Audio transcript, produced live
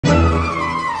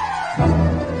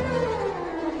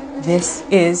This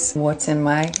is what's in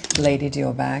my Lady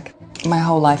Dior bag. My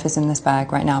whole life is in this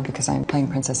bag right now because I'm playing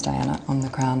Princess Diana on The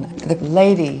Crown. The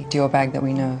Lady Dior bag that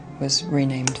we know was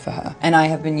renamed for her. And I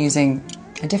have been using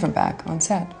a different bag on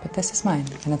set, but this is mine,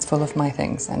 and it's full of my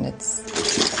things, and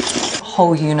it's a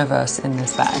whole universe in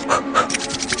this bag.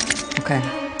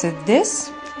 Okay, so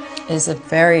this is a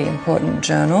very important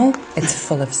journal. It's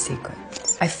full of secrets.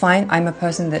 I find I'm a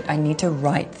person that I need to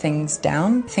write things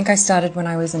down. I think I started when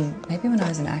I was in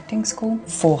acting school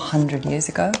 400 years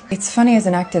ago. It's funny as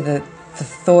an actor, the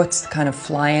thoughts kind of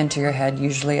fly into your head,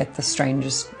 usually at the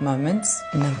strangest moments.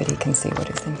 Nobody can see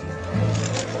what is in here.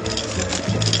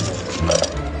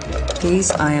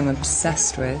 These I am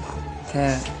obsessed with.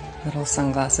 They're little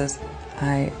sunglasses.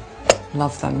 I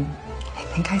love them. I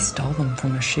think I stole them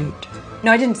from a shoot.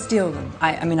 No, I didn't steal them.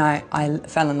 I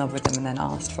fell in love with them and then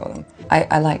asked for them.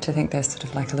 I like to think they're sort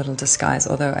of like a little disguise,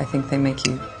 although I think they make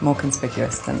you more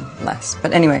conspicuous than less.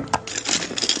 But anyway,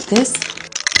 this,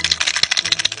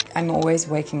 I'm always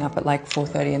waking up at like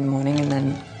 4:30 in the morning, and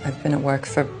then I've been at work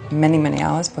for many, many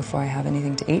hours before I have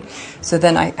anything to eat. So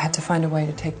then I had to find a way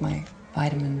to take my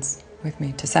vitamins with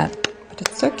me to set. But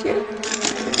it's so cute.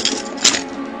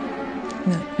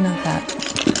 No, not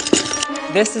that.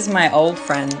 This is my old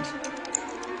friend.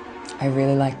 I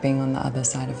really like being on the other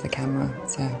side of the camera,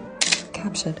 so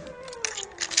captured.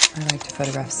 I like to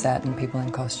photograph set and people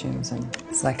in costumes, and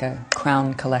it's like a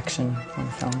Crown collection on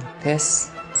film.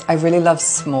 This, I really love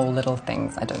small little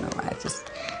things. I don't know why, it's just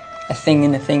a thing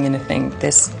in a thing in a thing.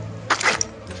 This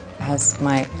has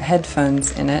my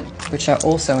headphones in it, which are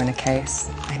also in a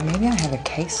case. Maybe I have a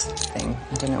case thing.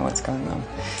 I don't know what's going on.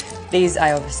 These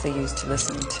I obviously use to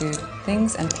listen to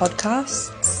things and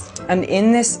podcasts. And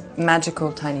in this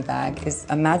magical tiny bag is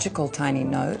a magical tiny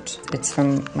note. It's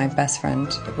from my best friend.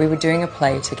 We were doing a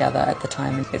play together at the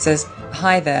time. It says,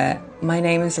 "Hi there, my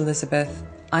name is Elizabeth.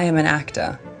 I am an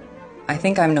actor. I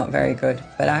think I'm not very good,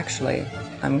 but actually,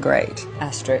 I'm great."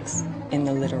 Asterisk, in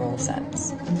the literal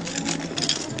sense.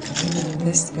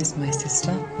 This is my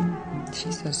sister.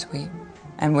 She's so sweet.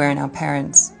 And we're in our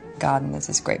parents' garden. There's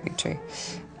this great big tree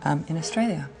in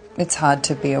Australia. It's hard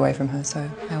to be away from her, so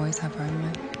I always have her in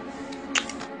mind.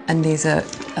 And these are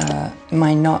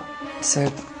my not so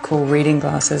cool reading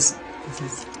glasses. This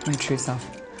is my true self.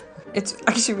 It's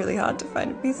actually really hard to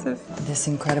find a piece of this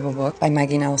incredible book by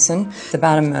Maggie Nelson. It's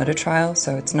about a murder trial,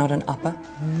 so it's not an upper.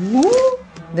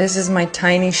 This is my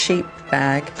tiny sheep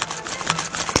bag.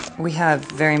 We have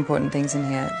very important things in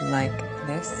here, like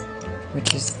this,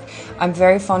 which is, I'm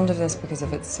very fond of this because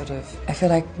of its sort of, I feel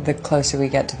like the closer we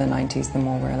get to the 90s, the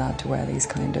more we're allowed to wear these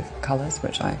kind of colors,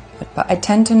 but I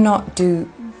tend to not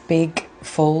do big,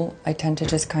 full. I tend to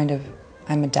just kind of,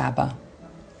 I'm a dabber.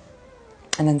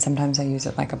 And then sometimes I use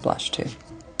it like a blush too.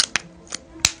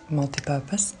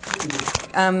 Multi-purpose.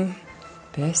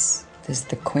 This is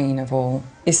the queen of all.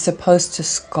 Is supposed to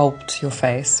sculpt your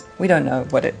face. We don't know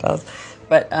what it does,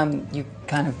 but you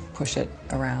kind of push it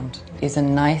around. Is a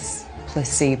nice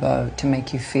placebo to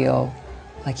make you feel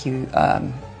like you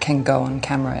can go on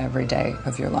camera every day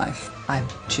of your life. I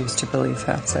choose to believe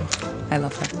her, so I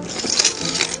love her.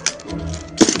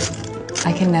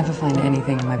 I can never find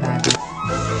anything in my bag.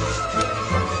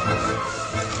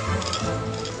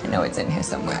 I know it's in here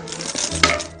somewhere.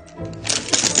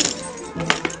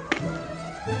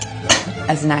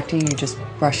 As an actor, you just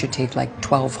brush your teeth like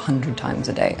 1,200 times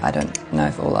a day. I don't know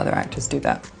if all other actors do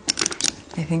that.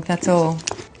 I think that's all.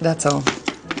 That's all.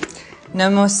 No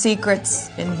more secrets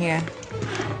in here.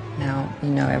 Now you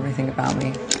know everything about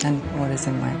me and what is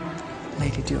in my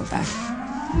Lady Dior bag.